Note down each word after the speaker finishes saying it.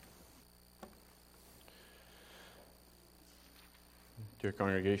Dear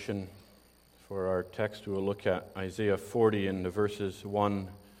congregation, for our text we will look at Isaiah 40 in the verses 1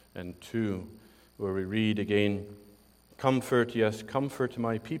 and 2, where we read again, "Comfort, yes, comfort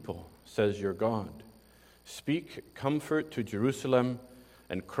my people, says your God. Speak comfort to Jerusalem,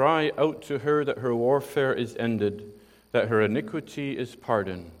 and cry out to her that her warfare is ended, that her iniquity is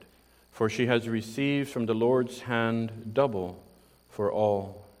pardoned, for she has received from the Lord's hand double for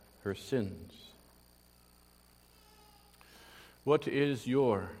all her sins." What is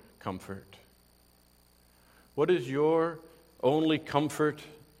your comfort? What is your only comfort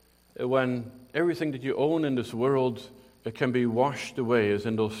when everything that you own in this world can be washed away, as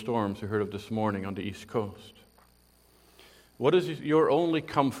in those storms we heard of this morning on the East Coast? What is your only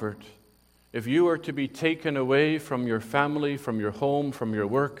comfort if you are to be taken away from your family, from your home, from your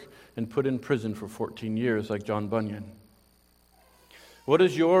work, and put in prison for 14 years like John Bunyan? What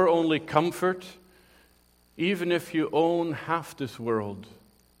is your only comfort even if you own half this world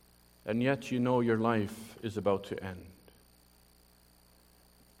and yet you know your life is about to end?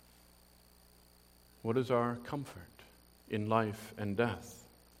 What is our comfort in life and death?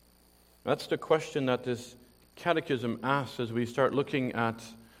 That's the question that this catechism asks as we start looking at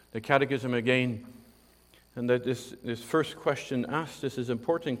the catechism again. And that this first question asks this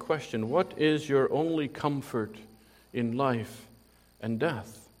important question: what is your only comfort in life and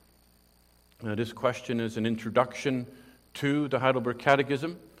death? Now, this question is an introduction to the Heidelberg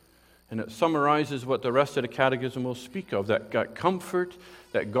Catechism, and it summarizes what the rest of the Catechism will speak of, that comfort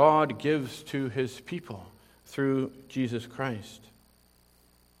that God gives to His people through Jesus Christ.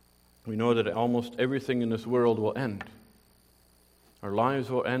 We know that almost everything in this world will end. Our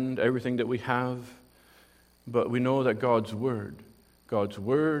lives will end, everything that we have, but we know that God's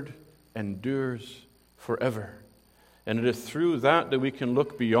Word endures forever. And it is through that we can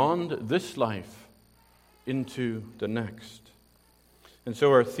look beyond this life into the next. And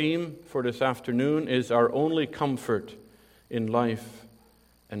so our theme for this afternoon is our only comfort in life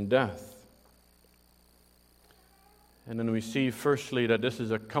and death. And then we see firstly that this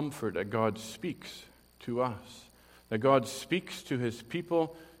is a comfort that God speaks to us, that God speaks to His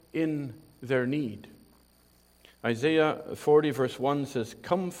people in their need. Isaiah 40 verse 1 says,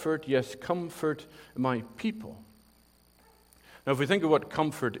 "Comfort, yes, comfort my people." Now, if we think of what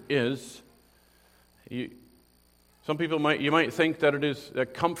comfort is, some people might think that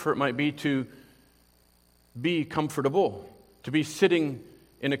comfort might be to be comfortable, to be sitting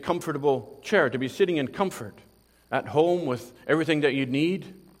in a comfortable chair, to be sitting in comfort at home with everything that you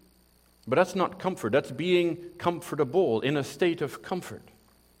need. But that's not comfort. That's being comfortable, in a state of comfort.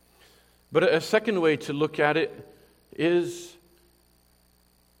 But a second way to look at it is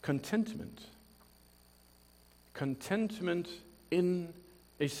contentment. Contentment in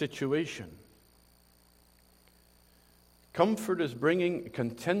a situation. Comfort is bringing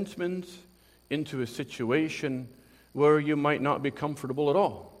contentment into a situation where you might not be comfortable at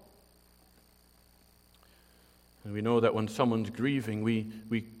all. And we know that when someone's grieving,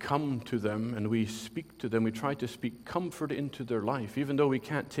 we come to them and we speak to them. We try to speak comfort into their life. Even though we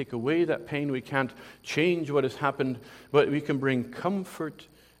can't take away that pain, we can't change what has happened, but we can bring comfort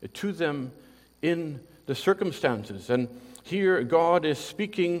to them in the circumstances. And here God is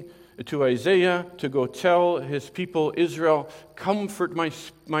speaking to Isaiah to go tell his people Israel, "Comfort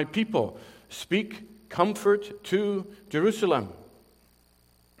my people. Speak comfort to Jerusalem."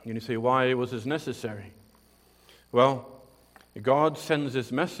 And you say, why was this necessary? Well, God sends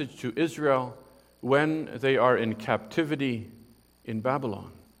this message to Israel when they are in captivity in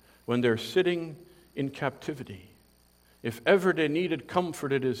Babylon, when they're sitting in captivity. If ever they needed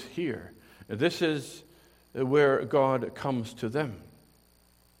comfort, it is here. This is where God comes to them.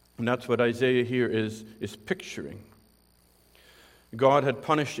 And that's what Isaiah here is picturing. God had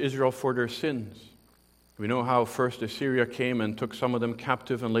punished Israel for their sins. We know how first Assyria came and took some of them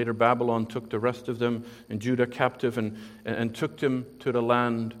captive, and later Babylon took the rest of them and Judah captive and took them to the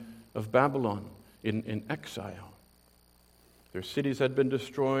land of Babylon in exile. Their cities had been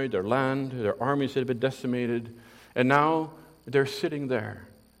destroyed, their land, their armies had been decimated, and now they're sitting there,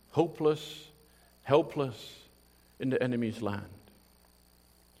 hopeless, helpless in the enemy's land.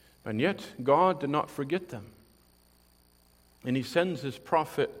 And yet God did not forget them. And He sends His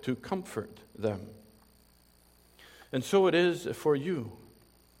prophet to comfort them. And so it is for you,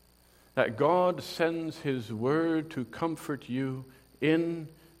 that God sends His word to comfort you in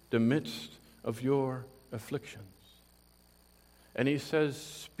the midst of your afflictions. And He says,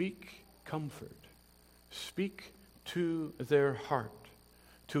 speak comfort. Speak to their heart,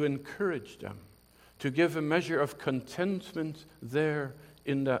 to encourage them, to give a measure of contentment there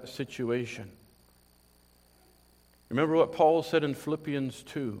in that situation. Remember what Paul said in Philippians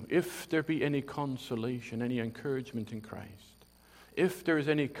 2, if there be any consolation, any encouragement in Christ, if there is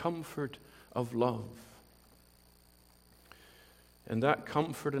any comfort of love. And that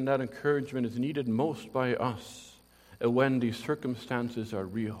comfort and that encouragement is needed most by us when these circumstances are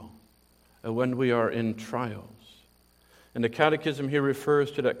real, when we are in trials. And the Catechism here refers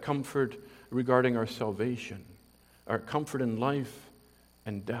to that comfort regarding our salvation, our comfort in life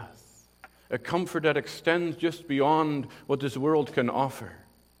and death. A comfort that extends just beyond what this world can offer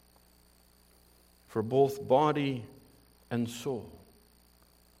for both body and soul,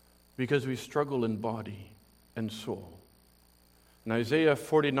 because we struggle in body and soul. And Isaiah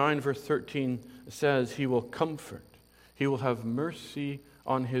 49 verse 13 says, He will comfort, He will have mercy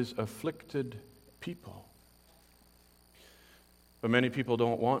on His afflicted people. But many people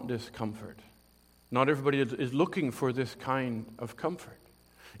don't want this comfort. Not everybody is looking for this kind of comfort.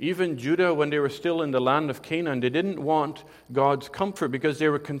 Even Judah, when they were still in the land of Canaan, they didn't want God's comfort because they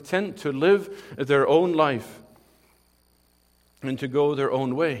were content to live their own life and to go their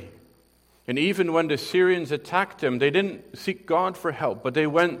own way. And even when the Syrians attacked them, they didn't seek God for help, but they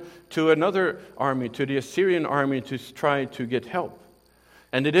went to another army, to the Assyrian army, to try to get help.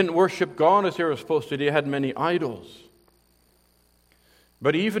 And they didn't worship God as they were supposed to. They had many idols.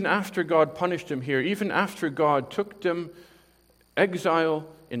 But even after God punished them here, even after God took them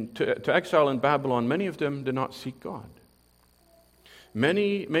to exile in Babylon, many of them did not seek God.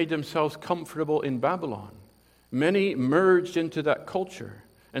 Many made themselves comfortable in Babylon. Many merged into that culture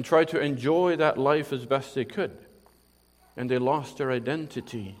and tried to enjoy that life as best they could. And they lost their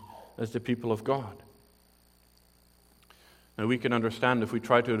identity as the people of God. And we can understand if we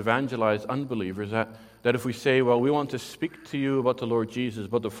try to evangelize unbelievers that if we say, well, we want to speak to you about the Lord Jesus,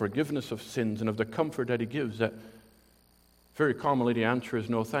 about the forgiveness of sins and of the comfort that He gives, that very commonly the answer is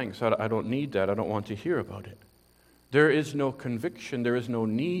no thanks. I don't need that. I don't want to hear about it. There is no conviction. There is no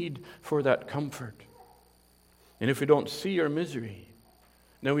need for that comfort. And if we don't see our misery,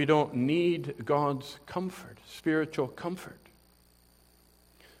 then we don't need God's comfort, spiritual comfort.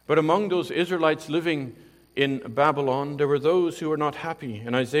 But among those Israelites living in Babylon, there were those who were not happy.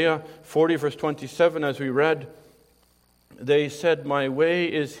 In Isaiah 40 verse 27, as we read, they said, "My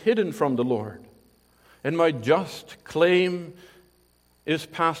way is hidden from the Lord, and my just claim is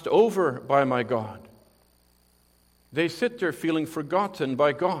passed over by my God." They sit there feeling forgotten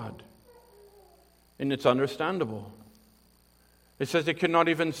by God. And it's understandable. It says they could not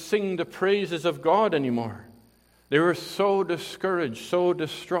even sing the praises of God anymore. They were so discouraged, so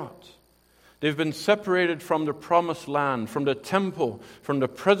distraught. They've been separated from the promised land, from the temple, from the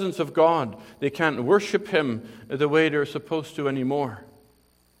presence of God. They can't worship Him the way they're supposed to anymore.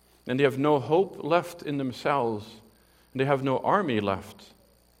 And they have no hope left in themselves. And they have no army left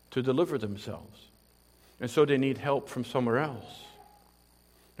to deliver themselves. And so they need help from somewhere else.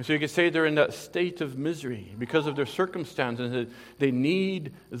 And so you could say they're in that state of misery because of their circumstances. They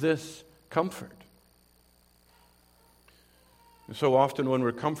need this comfort. And so often when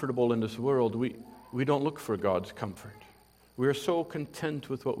we're comfortable in this world, we don't look for God's comfort. We are so content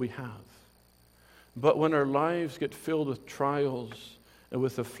with what we have. But when our lives get filled with trials and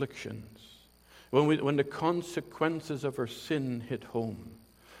with afflictions, when the consequences of our sin hit home,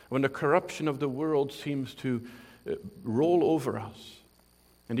 when the corruption of the world seems to roll over us,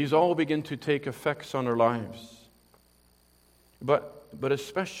 and these all begin to take effects on our lives, but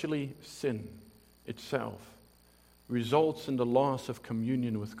especially sin itself results in the loss of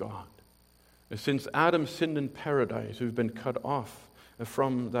communion with God. Since Adam sinned in paradise, we've been cut off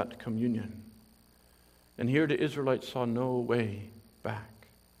from that communion. And here the Israelites saw no way back.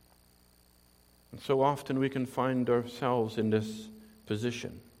 And so often we can find ourselves in this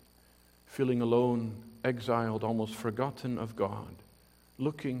position, feeling alone, exiled, almost forgotten of God,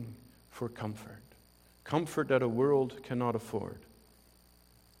 looking for comfort, comfort that a world cannot afford.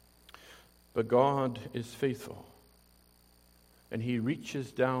 But God is faithful, and He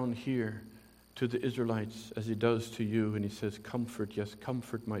reaches down here to the Israelites as He does to you, and He says, "Comfort, yes,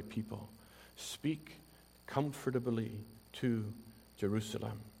 comfort my people. Speak comfortably to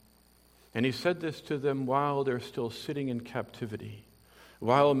Jerusalem." And He said this to them while they're still sitting in captivity,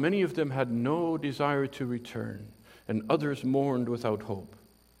 while many of them had no desire to return, and others mourned without hope.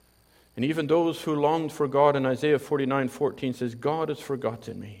 And even those who longed for God, in Isaiah 49:14 says, "God has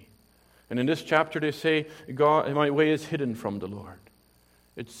forgotten me." And in this chapter they say, "God, my way is hidden from the Lord."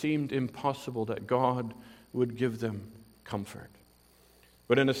 It seemed impossible that God would give them comfort.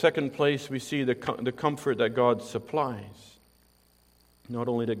 But in the second place, we see the comfort that God supplies. Not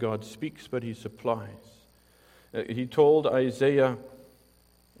only that God speaks, but He supplies. He told Isaiah,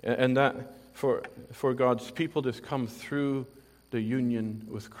 and that for God's people to come through the union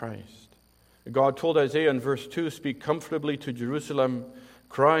with Christ. God told Isaiah in verse 2, "Speak comfortably to Jerusalem,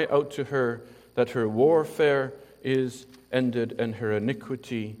 cry out to her that her warfare is ended and her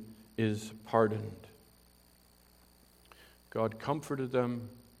iniquity is pardoned." God comforted them.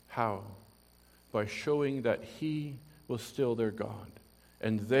 How? By showing that He was still their God,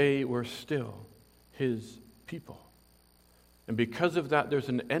 and they were still His people. And because of that, there's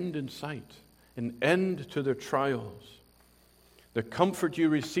an end in sight, an end to their trials. The comfort you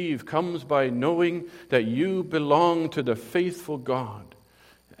receive comes by knowing that you belong to the faithful God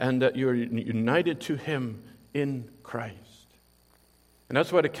and that you're united to Him in Christ. And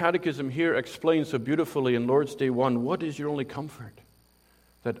that's why the Catechism here explains so beautifully in Lord's Day 1, what is your only comfort?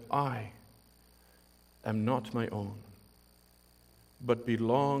 That I am not my own, but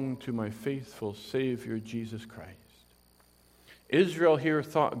belong to my faithful Savior, Jesus Christ. Israel here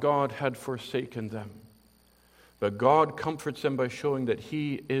thought God had forsaken them. But God comforts them by showing that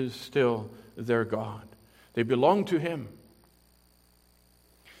He is still their God. They belong to Him.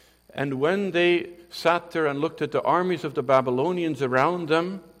 And when they sat there and looked at the armies of the Babylonians around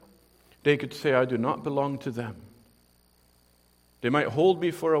them, they could say, "I do not belong to them. They might hold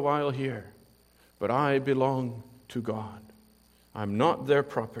me for a while here, but I belong to God. I'm not their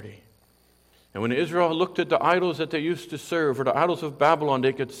property." And when Israel looked at the idols that they used to serve, or the idols of Babylon,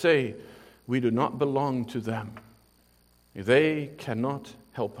 they could say, "We do not belong to them. They cannot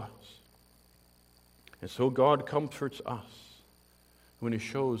help us." And so God comforts us when He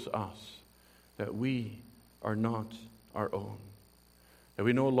shows us that we are not our own, that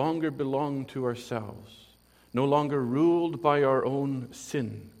we no longer belong to ourselves, no longer ruled by our own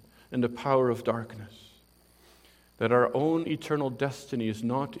sin and the power of darkness, that our own eternal destiny is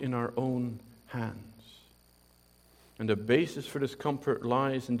not in our own hands. And the basis for this comfort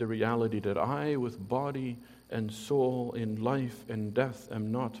lies in the reality that I, with body and soul, in life and death,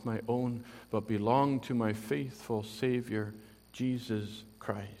 am not my own, but belong to my faithful Savior, Jesus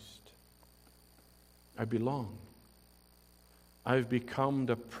Christ. I belong. I've become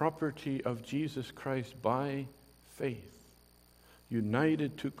the property of Jesus Christ by faith,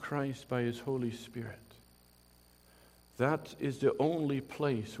 united to Christ by His Holy Spirit. That is the only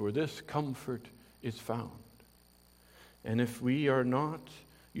place where this comfort is found. And if we are not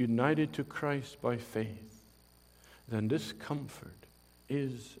united to Christ by faith, then this comfort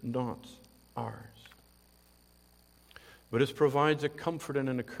is not ours. But it provides a comfort and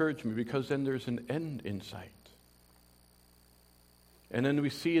an encouragement, because then there's an end in sight. And then we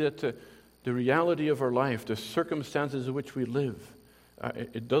see that the reality of our life, the circumstances in which we live,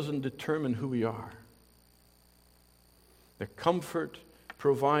 it doesn't determine who we are. The comfort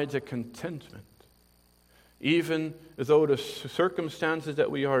provides a contentment, even though the circumstances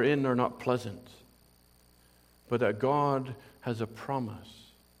that we are in are not pleasant, but that God has a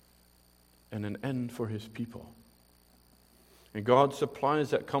promise and an end for His people. And God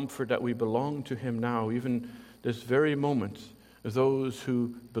supplies that comfort that we belong to Him now, even this very moment, those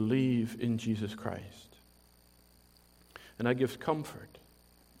who believe in Jesus Christ. And that gives comfort,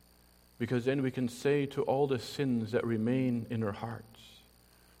 because then we can say to all the sins that remain in our hearts,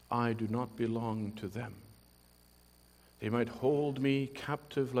 I do not belong to them. They might hold me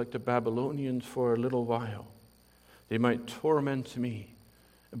captive like the Babylonians for a little while. They might torment me,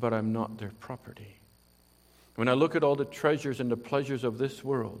 but I'm not their property. When I look at all the treasures and the pleasures of this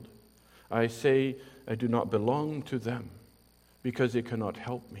world, I say I do not belong to them, because they cannot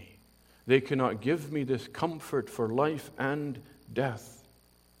help me. They cannot give me this comfort for life and death.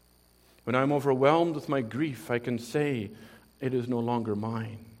 When I'm overwhelmed with my grief, I can say it is no longer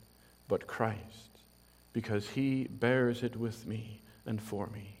mine, but Christ, because He bears it with me and for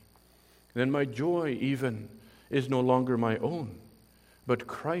me. Then my joy even is no longer my own, but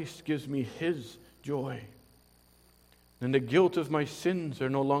Christ gives me His joy. And the guilt of my sins are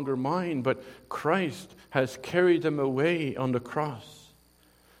no longer mine, but Christ has carried them away on the cross.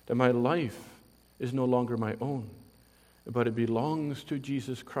 That my life is no longer my own, but it belongs to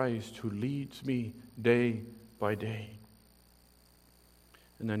Jesus Christ, who leads me day by day.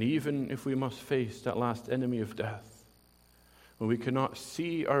 And then even if we must face that last enemy of death, when we cannot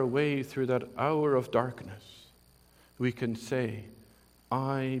see our way through that hour of darkness, we can say,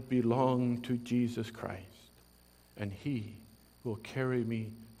 I belong to Jesus Christ, and He will carry me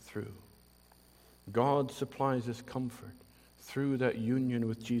through. God supplies this comfort through that union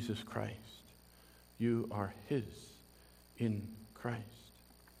with Jesus Christ. You are His in Christ.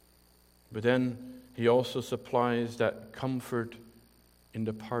 But then He also supplies that comfort in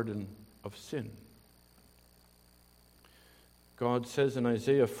the pardon of sin. God says in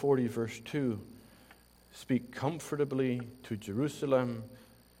Isaiah 40, verse 2, "Speak comfortably to Jerusalem,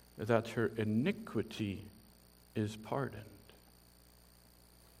 that her iniquity is pardoned."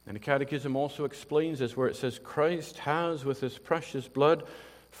 And the Catechism also explains this, where it says, "Christ has, with his precious blood,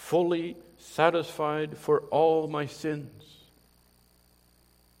 fully satisfied for all my sins."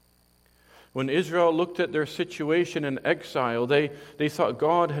 When Israel looked at their situation in exile, they thought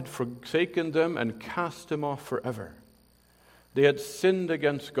God had forsaken them and cast them off forever. They had sinned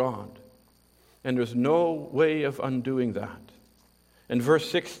against God, and there's no way of undoing that. And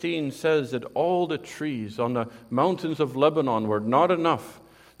verse 16 says that all the trees on the mountains of Lebanon were not enough.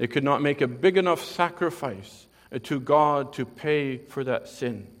 They could not make a big enough sacrifice to God to pay for that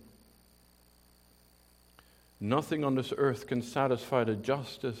sin. Nothing on this earth can satisfy the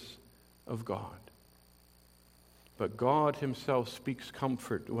justice of God. But God himself speaks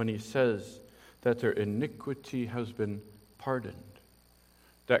comfort when he says that their iniquity has been pardoned,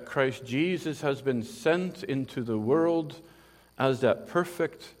 that Christ Jesus has been sent into the world as that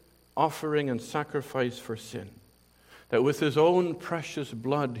perfect offering and sacrifice for sin, that with his own precious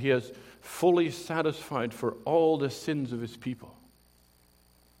blood he has fully satisfied for all the sins of his people,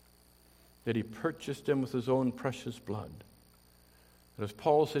 that he purchased them with his own precious blood. That as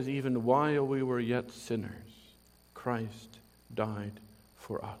Paul says, even while we were yet sinners, Christ died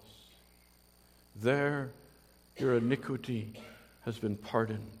for us. There your iniquity has been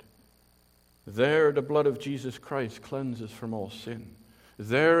pardoned. There the blood of Jesus Christ cleanses from all sin.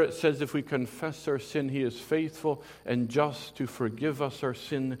 There it says if we confess our sin, he is faithful and just to forgive us our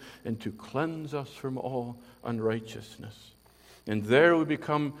sin and to cleanse us from all unrighteousness. And there we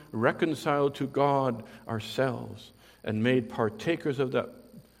become reconciled to God ourselves and made partakers of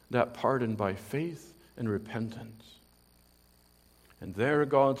that pardon by faith and repentance. And there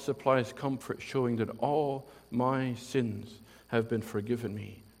God supplies comfort, showing that all my sins have been forgiven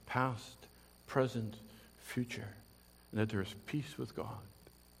me, past, present, future, and that there is peace with God.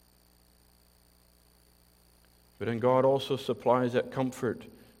 But then God also supplies that comfort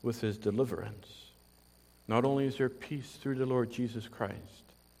with his deliverance. Not only is there peace through the Lord Jesus Christ,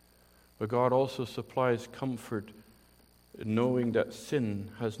 but God also supplies comfort knowing that sin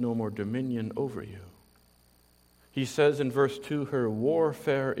has no more dominion over you. He says in verse 2, her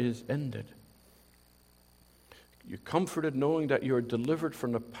warfare is ended. You're comforted knowing that you are delivered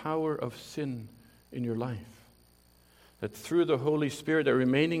from the power of sin in your life. That through the Holy Spirit, that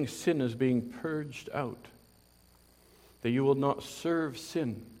remaining sin is being purged out. That you will not serve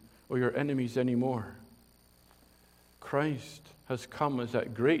sin or your enemies anymore. Christ has come as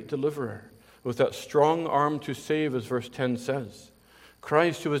that great deliverer with that strong arm to save, as verse 10 says.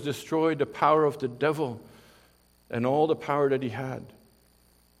 Christ who has destroyed the power of the devil and all the power that he had.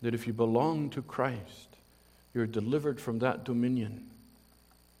 That if you belong to Christ, you're delivered from that dominion.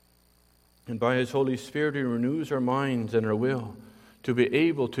 And by his Holy Spirit, he renews our minds and our will to be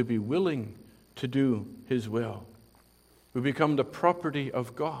able to be willing to do his will. We become the property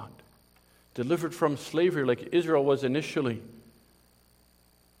of God, delivered from slavery like Israel was initially.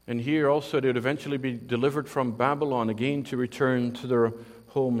 And here also they would eventually be delivered from Babylon again to return to their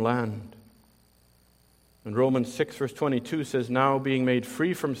homeland. And Romans 6 verse 22 says, now being made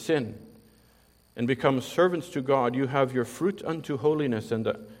free from sin and become servants to God, you have your fruit unto holiness and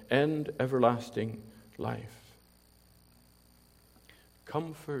the end everlasting life.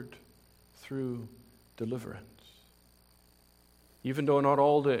 Comfort through deliverance. Even though not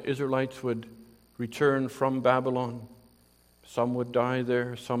all the Israelites would return from Babylon, some would die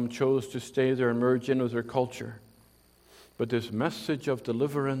there, some chose to stay there and merge in with their culture. But this message of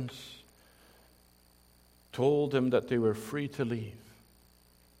deliverance told them that they were free to leave.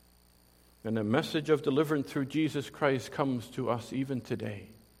 And the message of deliverance through Jesus Christ comes to us even today.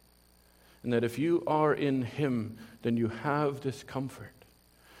 And that if you are in him, then you have this comfort.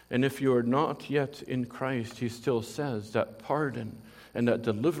 And if you are not yet in Christ, he still says that pardon and that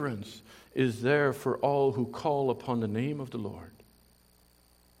deliverance is there for all who call upon the name of the Lord.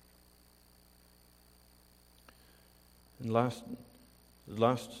 And last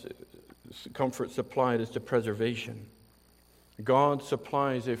comfort supplied is the preservation. God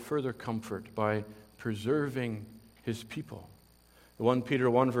supplies a further comfort by preserving his people. 1 Peter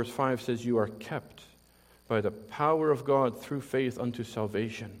 1 verse 5 says, you are kept by the power of God through faith unto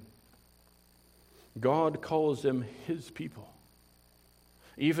salvation. God calls them his people.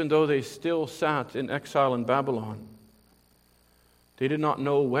 Even though they still sat in exile in Babylon, they did not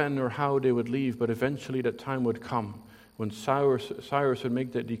know when or how they would leave, but eventually that time would come when Cyrus would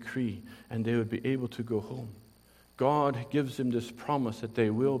make that decree and they would be able to go home. God gives them this promise that they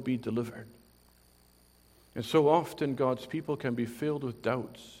will be delivered. And so often God's people can be filled with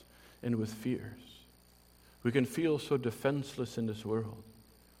doubts and with fears. We can feel so defenseless in this world.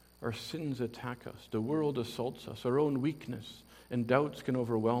 Our sins attack us. The world assaults us. Our own weakness and doubts can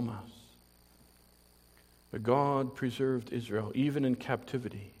overwhelm us. But God preserved Israel, even in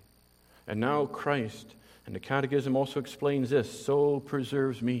captivity. And now Christ, and the Catechism also explains this, so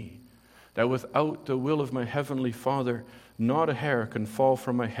preserves me, that without the will of my heavenly Father, not a hair can fall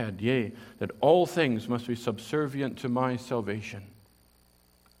from my head, yea, that all things must be subservient to my salvation.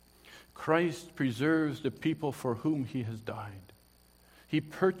 Christ preserves the people for whom he has died. He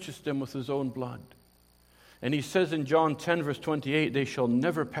purchased them with his own blood. And he says in John 10, verse 28, they shall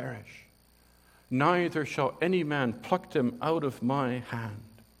never perish, neither shall any man pluck them out of my hand.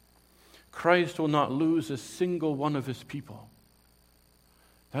 Christ will not lose a single one of his people.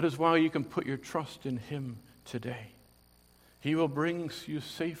 That is why you can put your trust in him today. He will bring you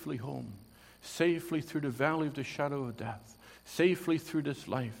safely home, safely through the valley of the shadow of death, safely through this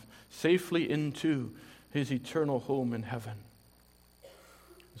life, safely into his eternal home in heaven.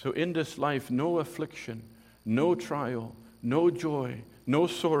 So in this life, no affliction, no trial, no joy, no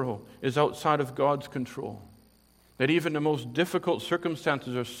sorrow is outside of God's control. That even the most difficult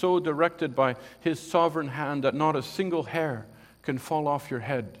circumstances are so directed by his sovereign hand that not a single hair can fall off your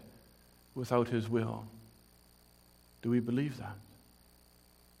head without his will. Do we believe that?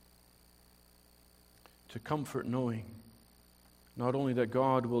 To comfort knowing not only that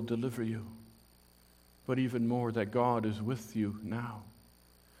God will deliver you, but even more that God is with you now,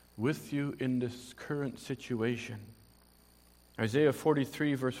 with you in this current situation. Isaiah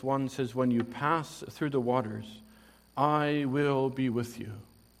 43 verse 1 says, when you pass through the waters, I will be with you.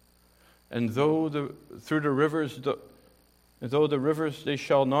 And though the rivers they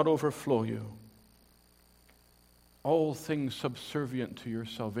shall not overflow you, all things subservient to your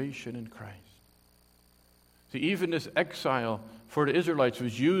salvation in Christ. See, even this exile for the Israelites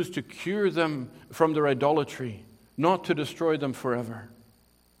was used to cure them from their idolatry, not to destroy them forever.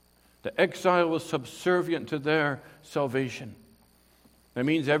 The exile was subservient to their salvation. That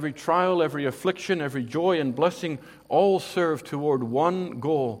means every trial, every affliction, every joy and blessing all serve toward one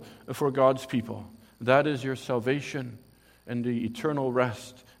goal for God's people. That is your salvation and the eternal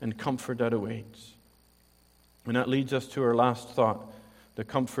rest and comfort that awaits. And that leads us to our last thought, the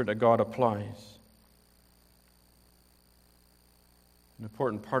comfort that God applies. An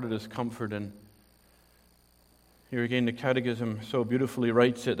important part of this comfort, and here again the Catechism so beautifully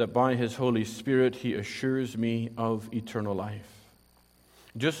writes it, that by his Holy Spirit he assures me of eternal life.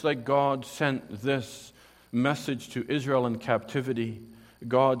 Just like God sent this message to Israel in captivity,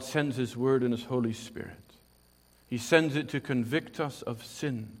 God sends his word in his Holy Spirit. He sends it to convict us of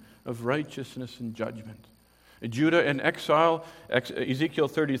sin, of righteousness and judgment. Judah in exile, Ezekiel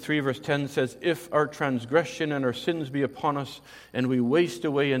 33 verse 10 says, if our transgression and our sins be upon us, and we waste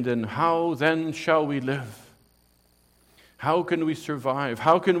away, and then how then shall we live? How can we survive?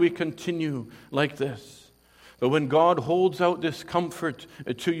 How can we continue like this? But when God holds out this comfort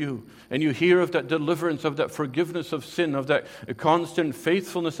to you, and you hear of that deliverance, of that forgiveness of sin, of that constant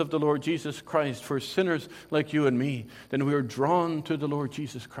faithfulness of the Lord Jesus Christ for sinners like you and me, then we are drawn to the Lord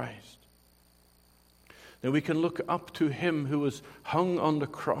Jesus Christ. Then we can look up to him who was hung on the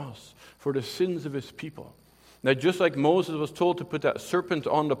cross for the sins of his people. Now, just like Moses was told to put that serpent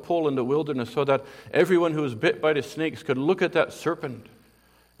on the pole in the wilderness so that everyone who was bit by the snakes could look at that serpent,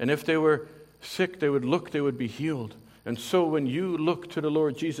 and if they were sick, they would be healed. And so when you look to the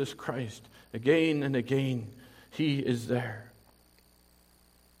Lord Jesus Christ again and again, he is there.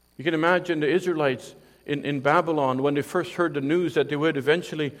 You can imagine the Israelites in Babylon when they first heard the news that they would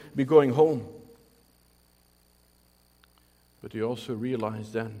eventually be going home. But they also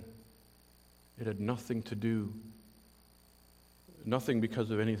realized then it had nothing to do, nothing because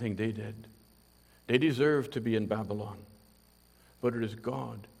of anything they did. They deserved to be in Babylon, but it is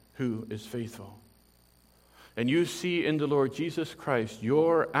God who is faithful. And you see in the Lord Jesus Christ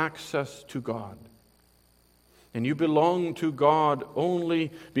your access to God. And you belong to God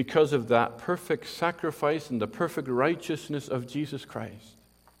only because of that perfect sacrifice and the perfect righteousness of Jesus Christ.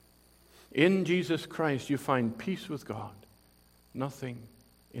 In Jesus Christ you find peace with God, nothing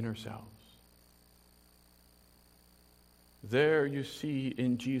in ourselves. There you see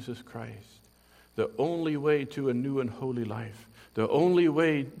in Jesus Christ the only way to a new and holy life, the only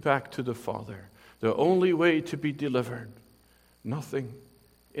way back to the Father, the only way to be delivered, nothing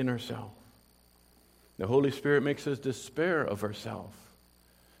in ourselves. The Holy Spirit makes us despair of ourselves,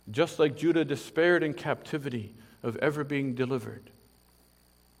 just like Judah despaired in captivity of ever being delivered.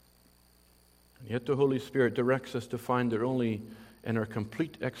 And yet the Holy Spirit directs us to find our only and our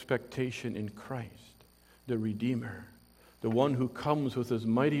complete expectation in Christ, the Redeemer, the one who comes with his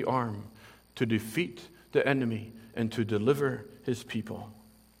mighty arm to defeat the enemy and to deliver his people.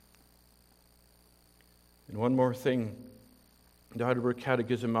 And one more thing the Heidelberg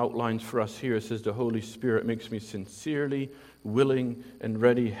Catechism outlines for us here. It says, the Holy Spirit makes me sincerely willing and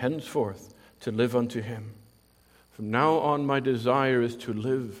ready henceforth to live unto him. From now on, my desire is to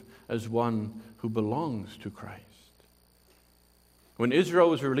live as one who belongs to Christ. When Israel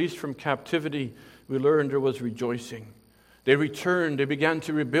was released from captivity, we learned there was rejoicing. They returned, they began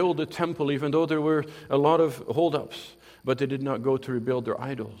to rebuild the temple, even though there were a lot of holdups, but they did not go to rebuild their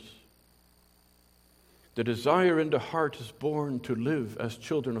idols. The desire in the heart is born to live as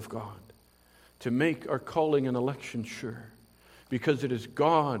children of God, to make our calling and election sure, because it is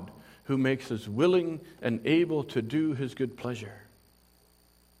God who makes us willing and able to do his good pleasure.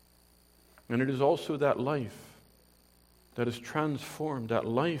 And it is also that life that is transformed, that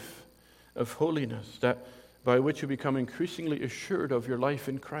life of holiness, that by which you become increasingly assured of your life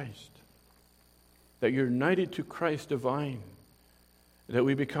in Christ, that you're united to Christ divine, that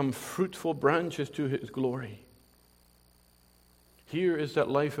we become fruitful branches to his glory. Here is that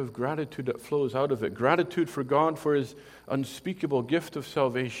life of gratitude that flows out of it. Gratitude for God for his unspeakable gift of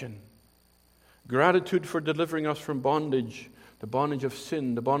salvation. Gratitude for delivering us from bondage, the bondage of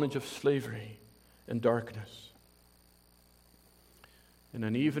sin, the bondage of slavery and darkness. And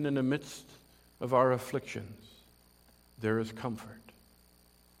then even in the midst of our afflictions, there is comfort.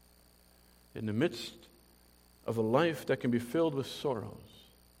 In the midst of a life that can be filled with sorrows,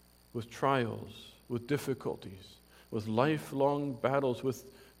 with trials, with difficulties, with lifelong battles with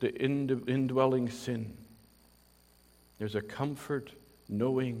the indwelling sin, there's a comfort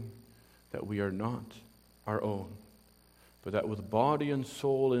knowing that we are not our own, but that with body and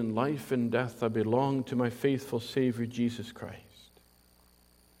soul, in life and death, I belong to my faithful Savior, Jesus Christ.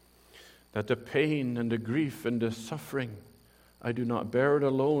 That the pain and the grief and the suffering, I do not bear it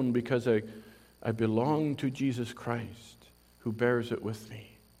alone, because I belong to Jesus Christ, who bears it with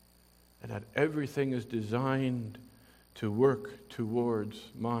me. And that everything is designed to work towards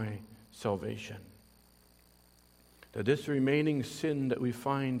my salvation. That this remaining sin that we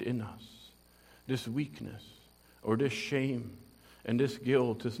find in us, this weakness or this shame and this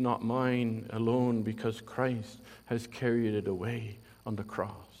guilt, is not mine alone, because Christ has carried it away on the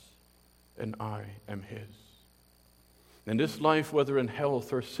cross, and I am his. And this life, whether in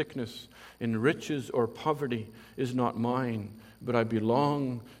health or sickness, in riches or poverty, is not mine, but I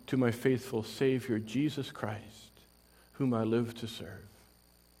belong to my faithful Savior, Jesus Christ, whom I live to serve.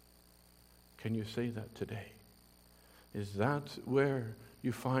 Can you say that today? Is that where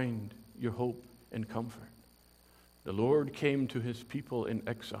you find your hope and comfort? The Lord came to his people in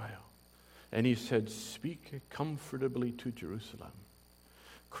exile, and he said, speak comfortably to Jerusalem.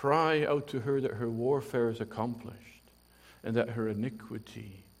 Cry out to her that her warfare is accomplished, and that her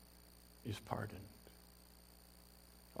iniquity is pardoned.